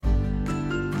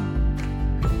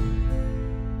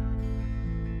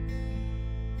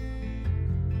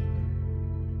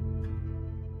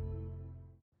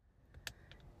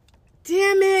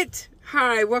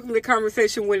Hi, welcome to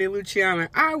Conversation with Luciana.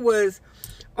 I was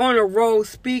on a roll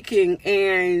speaking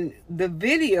and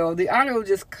the audio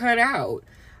just cut out.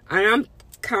 And I'm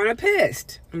kind of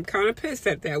pissed.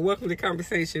 At that. Welcome to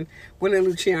Conversation with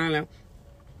Luciana.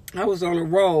 I was on a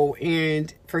roll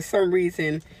and for some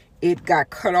reason it got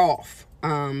cut off. So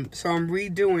I'm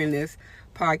redoing this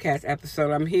podcast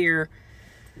episode. I'm here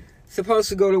supposed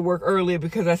to go to work earlier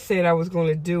because I said I was going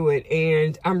to do it,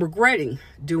 and I'm regretting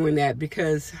doing that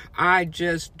because I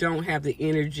just don't have the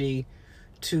energy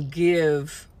to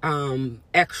give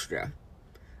extra.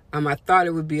 I thought it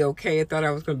would be okay. I thought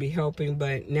I was going to be helping,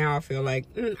 but now I feel like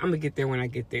I'm going to get there when I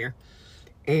get there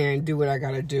and do what I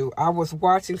got to do. I was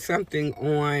watching something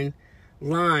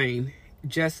online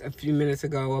just a few minutes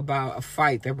ago about a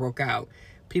fight that broke out.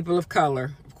 People of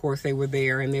color, of course, they were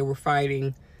there, and they were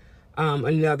fighting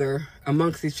another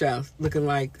amongst each other, looking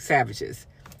like savages.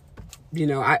 You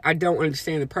know, I don't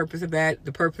understand the purpose of that,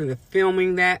 the purpose of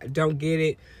filming that. I don't get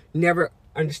it. Never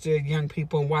understood young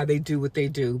people and why they do what they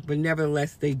do, but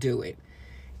nevertheless they do it.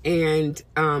 And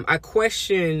I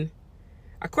question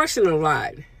a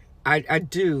lot. I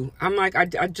do. I'm like,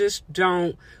 I just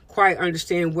don't quite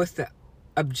understand what's the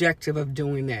objective of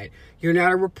doing that. You're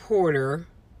not a reporter.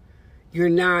 You're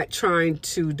not trying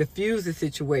to diffuse the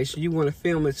situation. You want to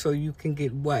film it so you can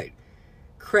get what?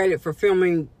 Credit for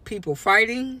filming people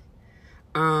fighting?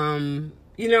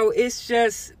 It's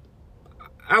just,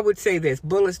 I would say this.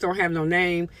 Bullets don't have no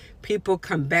name. People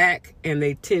come back and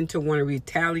they tend to want to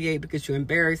retaliate because you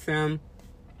embarrass them.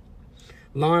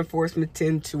 Law enforcement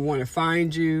tend to want to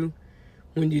find you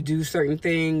when you do certain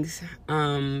things.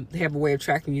 They have a way of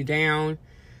tracking you down.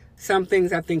 Some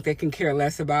things I think they can care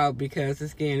less about because,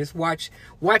 again, it's watch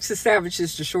the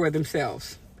savages destroy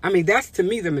themselves. I mean, that's to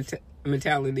me the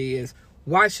mentality is,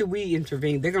 why should we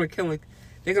intervene? They're gonna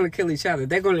kill each other.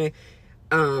 They're gonna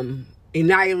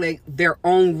annihilate their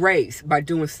own race by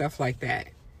doing stuff like that.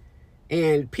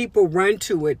 And people run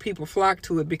to it, people flock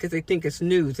to it because they think it's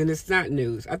news, and it's not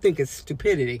news. I think it's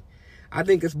stupidity. I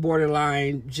think it's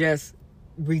borderline just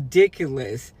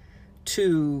ridiculous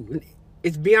to...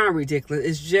 It's beyond ridiculous.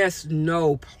 It's just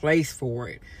no place for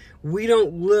it. We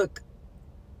don't look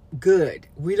good.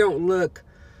 We don't look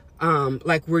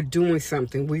like we're doing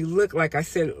something. We look, like I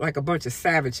said, like a bunch of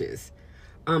savages.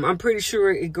 I'm pretty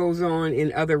sure it goes on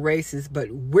in other races,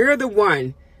 but we're the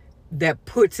one that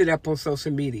puts it up on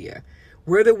social media.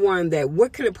 We're the one that,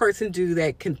 what can a person do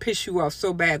that can piss you off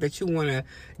so bad that you want to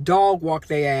dog walk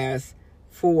their ass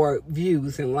for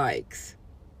views and likes?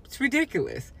 It's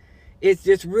ridiculous. It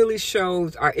just really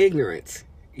shows our ignorance.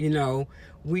 You know,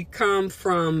 we come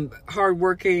from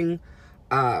hardworking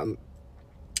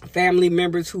family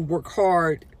members who work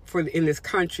hard in this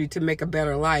country to make a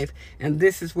better life, and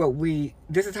this is how we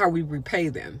repay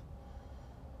them.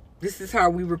 This is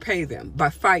how we repay them, by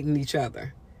fighting each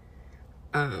other.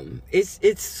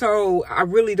 It's so, I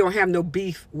really don't have no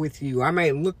beef with you. I may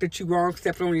have looked at you wrong,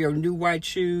 stepped on your new white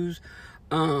shoes,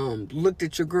 looked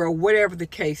at your girl, whatever the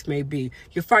case may be.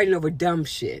 You're fighting over dumb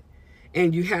shit.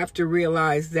 And you have to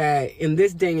realize that in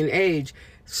this day and age,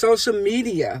 social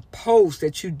media posts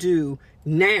that you do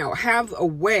now have a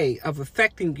way of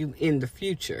affecting you in the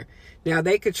future. Now,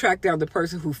 they could track down the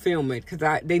person who filmed it,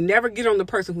 because they never get on the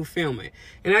person who filmed it.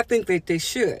 And I think that they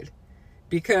should,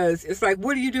 because it's like,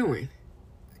 what are you doing?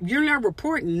 You're not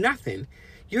reporting nothing.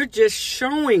 You're just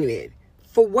showing it.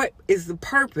 For what is the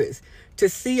purpose? To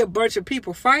see a bunch of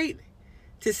people fight?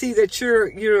 To see that you're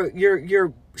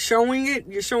showing it?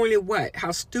 You're showing it what?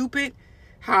 How stupid?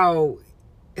 How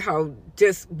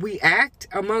just we act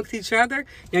amongst each other?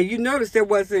 Now, you notice there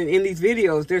wasn't, in these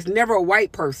videos, there's never a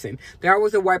white person. There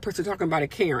was a white person talking about a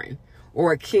Karen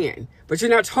or a Ken. But you're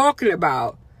not talking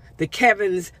about the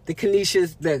Kevins, the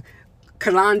Kanishas, the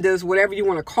Kalandas, whatever you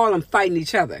want to call them, fighting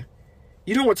each other.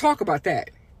 You don't want to talk about that.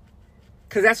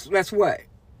 Because that's what?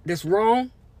 That's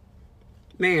wrong?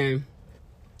 Man,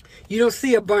 you don't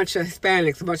see a bunch of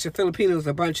Hispanics, a bunch of Filipinos,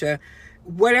 a bunch of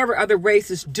whatever other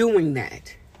races doing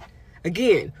that.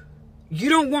 Again, you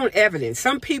don't want evidence.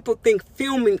 Some people think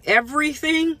filming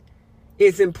everything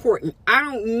is important. I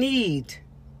don't need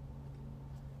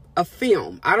a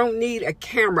film. I don't need a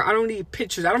camera. I don't need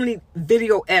pictures. I don't need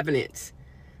video evidence.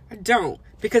 I don't.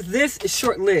 Because this is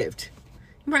short-lived.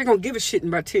 Nobody gonna give a shit in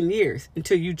about 10 years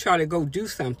until you try to go do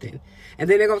something. And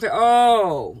then they're gonna say,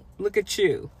 oh, look at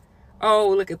you. Oh,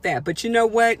 look at that. But you know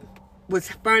what? What's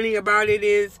funny about it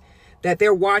is that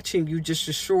they're watching you just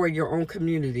destroy your own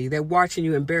community. They're watching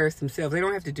you embarrass themselves. They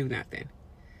don't have to do nothing.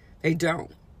 They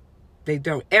don't. They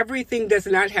don't. Everything does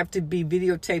not have to be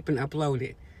videotaped and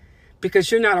uploaded,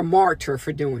 because you're not a martyr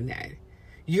for doing that.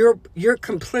 You're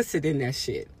complicit in that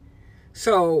shit.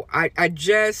 So I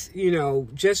just,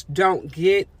 just don't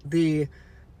get the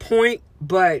point.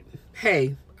 But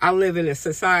hey, I live in a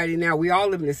society now. We all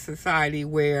live in a society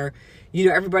where,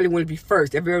 everybody want to be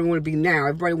first. Everybody want to be now.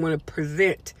 Everybody want to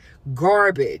present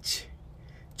garbage,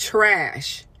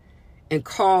 trash, and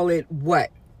call it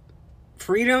what?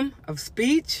 Freedom of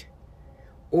speech?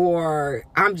 Or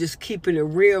I'm just keeping it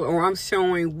real, or I'm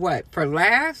showing what? For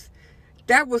laughs?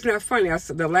 That was not funny. I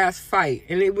saw the last fight,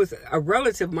 and it was a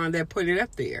relative of mine that put it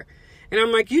up there. And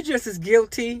I'm like, you just as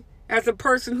guilty as a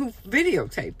person who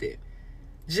videotaped it.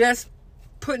 Just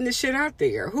putting the shit out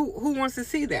there. Who wants to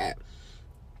see that?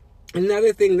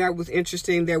 Another thing that was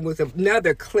interesting, there was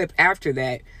another clip after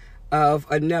that of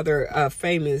another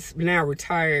famous, now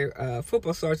retired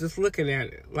football star just looking at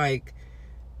it like,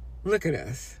 look at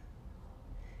us.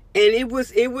 And it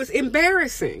was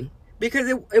embarrassing because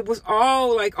it was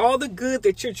all like all the good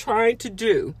that you're trying to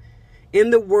do in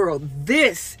the world.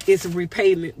 This is the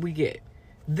repayment we get.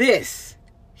 This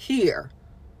here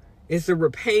is the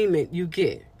repayment you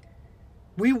get.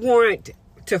 We want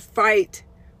to fight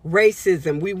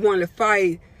racism. We want to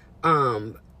fight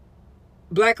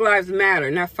Black Lives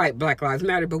Matter. Not fight Black Lives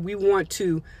Matter, but we want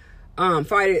to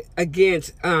fight it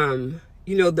against,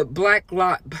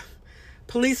 the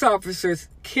police officers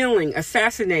killing,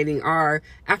 assassinating our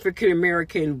African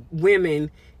American women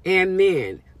and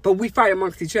men, but we fight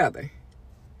amongst each other.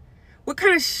 What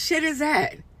kind of shit is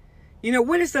that?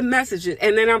 What is the message?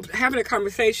 And then I'm having a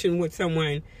conversation with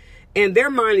someone, and their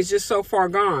mind is just so far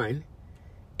gone.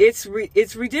 It's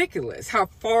ridiculous how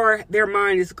far their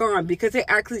mind is gone because they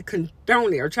actually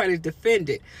condone it or try to defend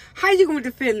it. How are you going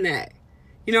to defend that?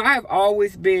 I have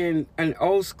always been an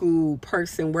old school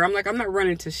person where I'm like, I'm not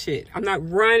running to shit. I'm not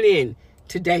running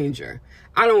to danger.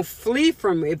 I don't flee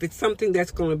from it if it's something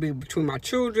that's going to be between my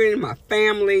children, my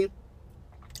family,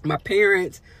 my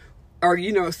parents, or,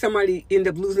 somebody end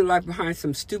up losing life behind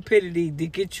some stupidity to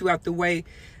get you out the way.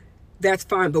 That's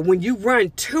fine. But when you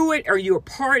run to it or you're a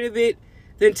part of it,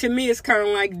 then to me, it's kind of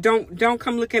like, don't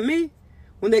come look at me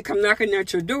when they come knocking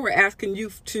at your door asking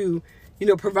you to,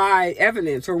 provide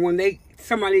evidence, or when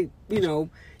somebody,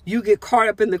 you get caught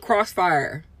up in the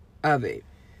crossfire of it.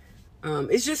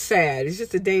 It's just sad. It's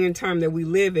just a day and time that we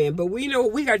live in. But we know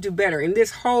we got to do better. And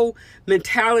this whole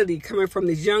mentality coming from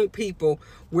these young people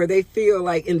where they feel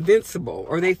like invincible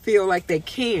or they feel like they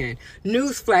can.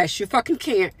 Newsflash, you fucking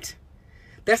can't.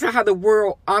 That's not how the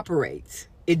world operates.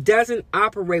 It doesn't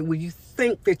operate where you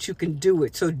think that you can do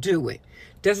it, so do it.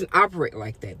 It doesn't operate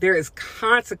like that. There is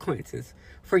consequences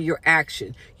for your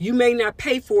action. You may not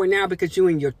pay for it now because you're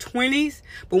in your 20s,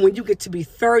 but when you get to be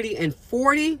 30 and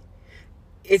 40,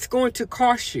 it's going to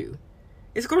cost you.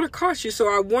 It's going to cost you. So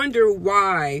I wonder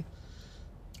why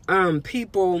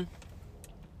people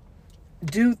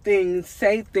do things,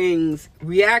 say things,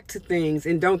 react to things,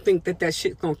 and don't think that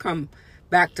shit's going to come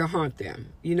back to haunt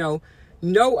them.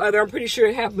 No other, I'm pretty sure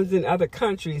it happens in other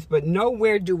countries, but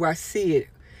nowhere do I see it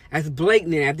as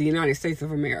blatant as the United States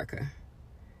of America.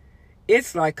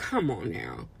 It's like, come on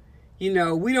now.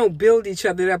 We don't build each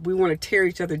other up. We want to tear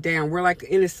each other down. We're like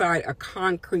inside a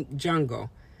concrete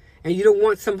jungle. And you don't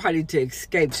want somebody to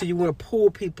escape, so you want to pull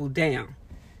people down.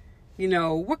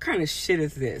 What kind of shit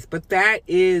is this? But that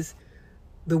is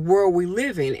the world we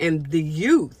live in. And the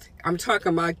youth, I'm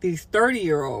talking about these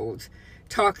 30-year-olds,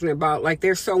 talking about like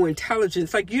they're so intelligent.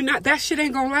 It's like, that shit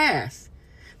ain't gonna last.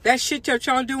 That shit that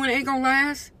y'all doing ain't gonna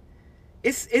last.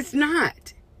 It's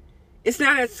not. It's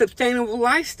not a sustainable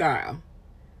lifestyle.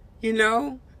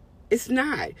 It's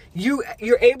not.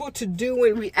 You're able to do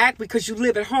and react because you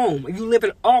live at home. You live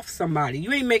it off somebody.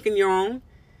 You ain't making your own.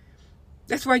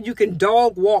 That's why you can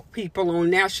dog walk people on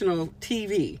national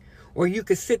TV. Or you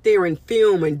can sit there and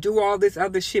film and do all this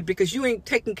other shit because you ain't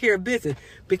taking care of business.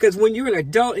 Because when you're an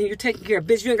adult and you're taking care of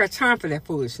business, you ain't got time for that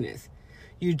foolishness.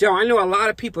 You don't. I know a lot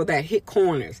of people that hit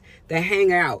corners, that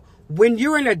hang out. When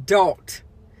you're an adult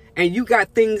and you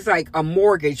got things like a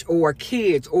mortgage or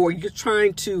kids, or you're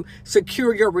trying to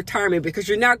secure your retirement because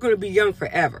you're not going to be young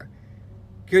forever.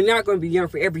 You're not going to be young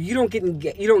forever. You don't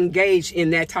engage in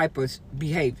that type of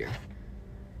behavior.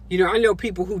 I know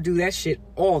people who do that shit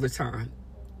all the time.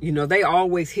 They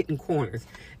always hitting corners.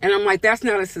 And I'm like, that's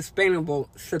not a sustainable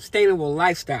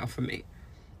lifestyle for me.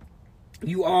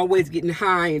 You always getting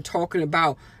high and talking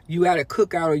about you at a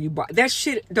cookout or you buy that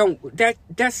shit. I don't want to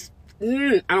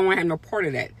have no part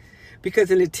of that.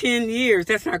 Because in the 10 years,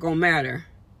 that's not going to matter.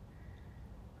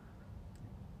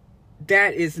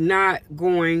 That is not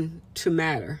going to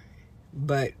matter.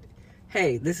 But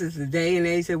hey, this is the day and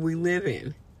age that we live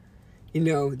in.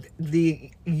 The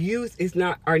youth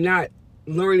are not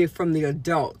learning from the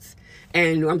adults.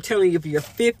 And I'm telling you, if you're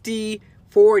 50,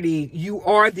 40, you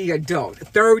are the adult.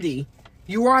 30,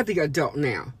 you are the adult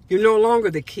now. You're no longer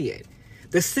the kid.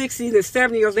 The 60s and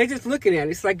 70-year-olds, they're just looking at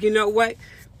it. It's like, you know what?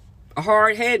 A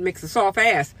hard head makes a soft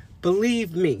ass.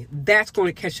 Believe me, that's going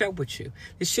to catch up with you.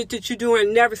 The shit that you're doing,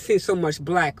 I've never seen so much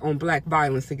black on black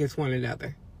violence against one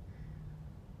another.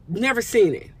 Never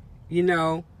seen it. You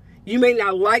know, you may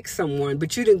not like someone,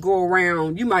 but you didn't go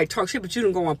around, you might talk shit, but you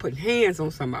didn't go on putting hands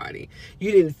on somebody.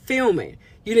 You didn't film it.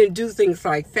 You didn't do things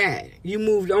like that. You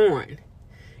moved on.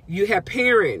 You have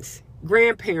parents,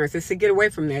 grandparents that said, get away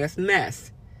from that. That's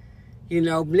mess. You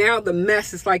know, now the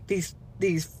mess is like these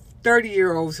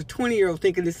 30-year-olds or 20-year-olds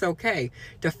thinking it's okay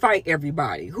to fight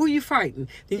everybody. Who are you fighting?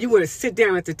 Then you want to sit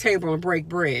down at the table and break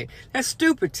bread. That's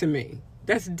stupid to me.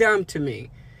 That's dumb to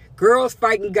me. Girls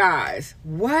fighting guys.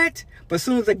 What? But as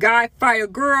soon as a guy fight a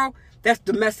girl, that's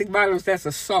domestic violence, that's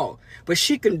assault. But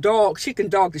she can dog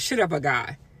the shit out of a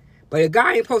guy. But a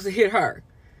guy ain't supposed to hit her.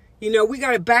 You know, we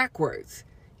got it backwards.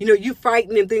 You know, you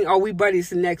fighting and think, oh, we buddies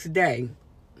the next day.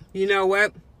 You know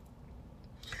what?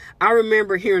 I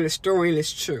remember hearing a story, and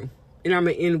it's true. And I'm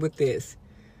going to end with this.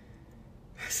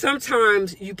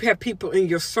 Sometimes you have people in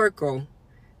your circle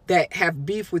that have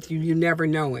beef with you. You never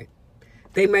know it.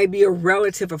 They may be a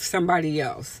relative of somebody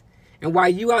else. And while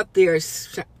you out there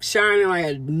shining like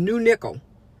a new nickel,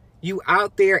 you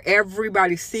out there,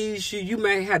 everybody sees you. You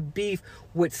may have beef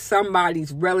with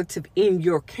somebody's relative in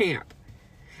your camp.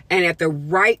 And at the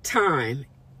right time,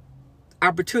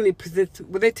 opportunity presents,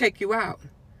 well, they take you out.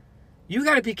 You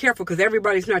got to be careful because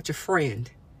everybody's not your friend.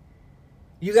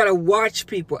 You got to watch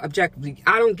people objectively.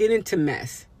 I don't get into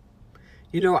mess.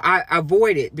 You know, I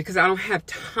avoid it because I don't have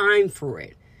time for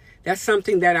it. That's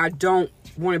something that I don't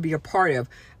want to be a part of.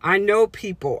 I know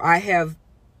people. I have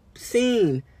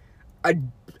seen,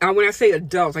 when I say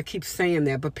adults, I keep saying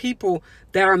that, but people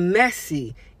that are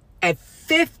messy at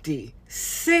 50,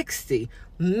 60,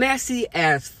 messy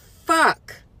as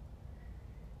fuck.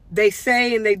 They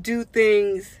say and they do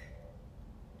things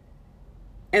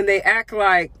and they act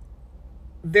like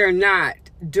they're not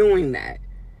doing that.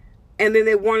 And then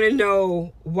they want to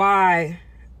know why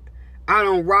I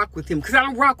don't rock with him. Because I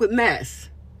don't rock with mess.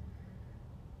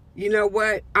 You know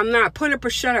what? I'm not. Put up or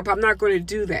shut up. I'm not going to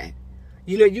do that.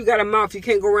 You know, you got a mouth. You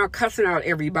can't go around cussing out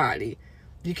everybody.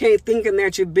 You can't thinking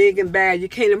that you're big and bad. You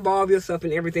can't involve yourself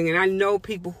in everything. And I know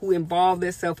people who involve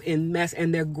themselves in mess.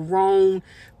 And they're grown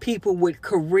people with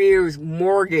careers,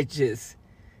 mortgages,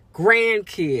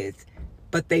 grandkids.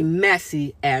 But they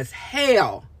messy as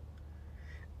hell.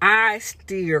 I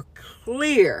steer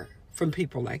clear from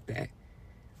people like that.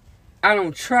 I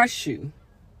don't trust you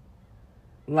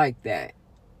like that.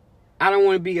 I don't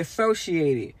want to be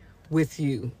associated with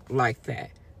you like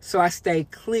that. So I stay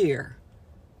clear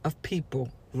of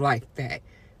people like that.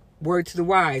 Word to the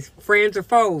wise, friends or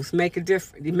foes make a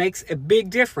difference. It makes a big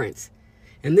difference.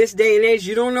 In this day and age,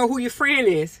 you don't know who your friend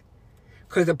is.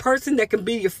 Because a person that can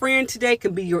be your friend today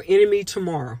can be your enemy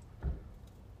tomorrow.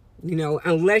 You know,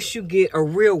 unless you get a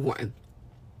real one.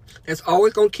 That's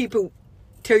always going to keep it,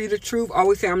 tell you the truth.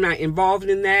 Always say, I'm not involved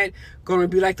in that. Going to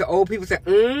be like the old people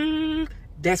say,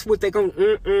 that's what they're going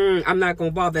to, I'm not going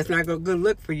to involve. That's not a good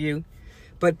look for you.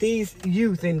 But these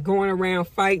youth and going around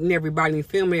fighting everybody and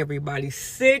filming everybody,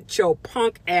 sit your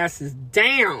punk asses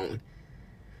down.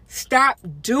 Stop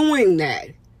doing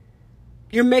that.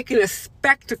 You're making a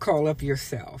spectacle of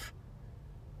yourself.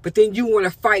 But then you want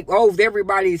to fight, oh,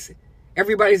 everybody's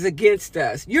against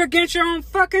us. You're against your own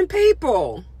fucking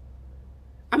people.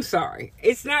 I'm sorry.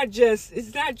 It's not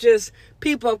just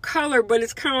people of color, but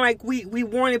it's kind of like we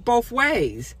want it both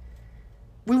ways.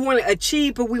 We want to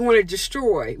achieve, but we want to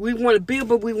destroy. We want to build,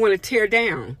 but we want to tear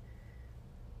down.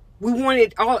 We want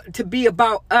it all to be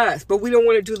about us, but we don't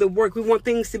want to do the work. We want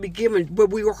things to be given, but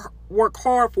we work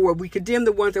hard for it. We condemn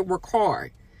the ones that work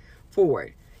hard for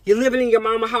it. You're living in your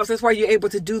mama house. That's why you're able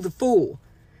to do the fool.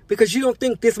 Because you don't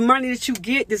think this money that you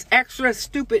get, this extra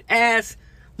stupid ass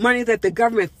money that the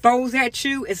government throws at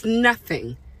you, is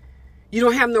nothing. You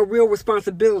don't have no real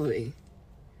responsibility.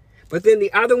 But then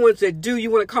the other ones that do,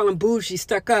 you want to call them bougie,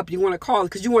 stuck up. You want to call it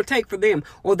because you want to take for them.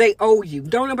 Or they owe you.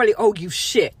 Don't nobody owe you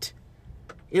shit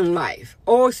in life.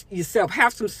 Owe yourself.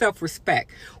 Have some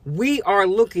self-respect. We are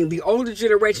looking. The older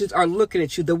generations are looking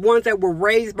at you. The ones that were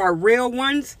raised by real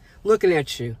ones, looking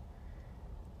at you.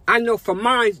 I know for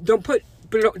mine, don't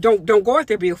go out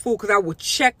there be a fool, because I will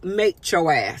checkmate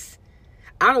your ass.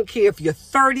 I don't care if you're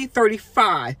 30,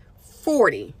 35,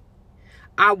 40.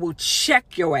 I will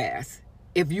check your ass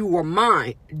if you were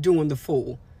mine doing the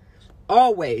fool.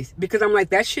 Always. Because I'm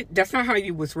like, that shit, that's not how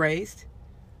you was raised.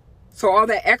 So all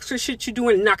that extra shit you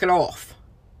doing, knock it off.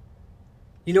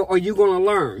 You know, or you going to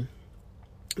learn.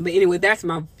 But anyway, that's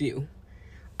my view.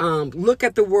 look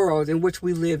at the world in which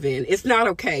we live in. It's not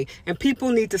okay. And people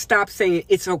need to stop saying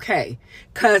it's okay.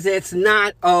 Because it's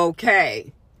not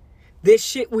okay. This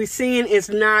shit we're seeing is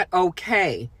not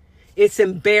okay. It's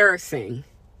embarrassing.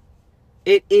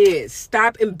 It is.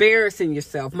 Stop embarrassing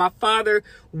yourself. My father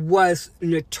was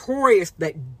notorious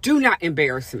that do not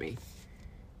embarrass me.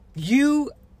 You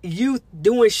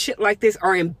doing shit like this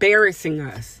are embarrassing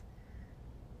us.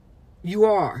 You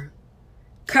are.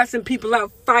 Cussing people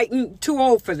out, fighting, too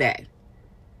old for that.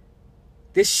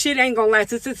 This shit ain't gonna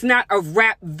last. This is not a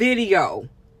rap video.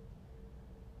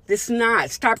 This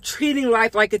not. Stop treating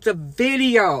life like it's a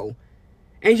video.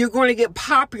 And you're going to get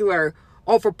popular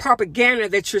over propaganda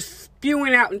that you're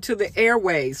spewing out into the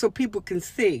airways so people can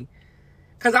see.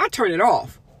 Because I'll turn it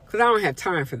off. Because I don't have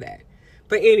time for that.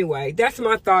 But anyway, that's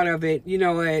my thought of it. You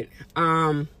know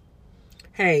what?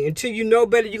 Hey, until you know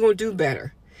better, you're going to do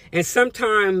better. And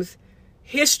sometimes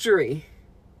history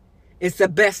is the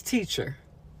best teacher.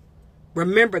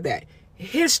 Remember that.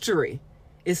 History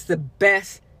is the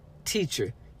best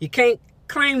teacher. You can't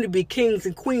claim to be kings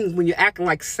and queens when you're acting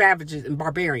like savages and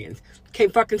barbarians. You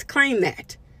can't fucking claim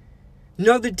that.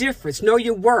 Know the difference. Know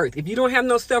your worth. If you don't have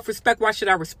no self-respect, why should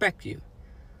I respect you?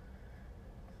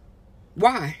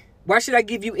 Why? Why should I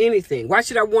give you anything? Why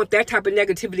should I want that type of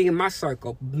negativity in my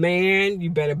circle? Man, you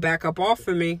better back up off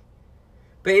of me.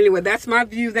 But anyway, that's my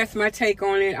view. That's my take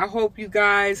on it. I hope you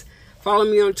guys follow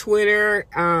me on Twitter,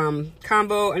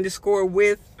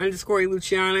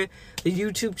 combo_with_Luciana, the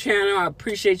YouTube channel. I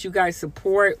appreciate you guys'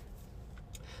 support.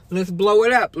 Let's blow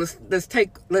it up. Let's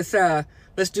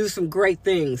do some great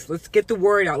things. Let's get the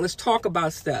word out. Let's talk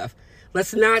about stuff.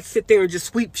 Let's not sit there and just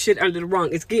sweep shit under the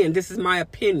rug. Again, this is my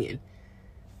opinion.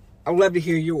 I'd love to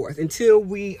hear yours. Until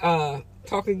we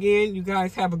talk again, you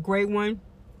guys have a great one.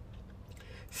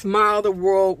 Smile, the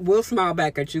world will smile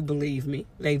back at you, believe me.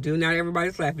 They do. Not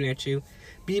everybody's laughing at you.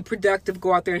 Be productive.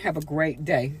 Go out there and have a great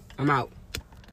day. I'm out.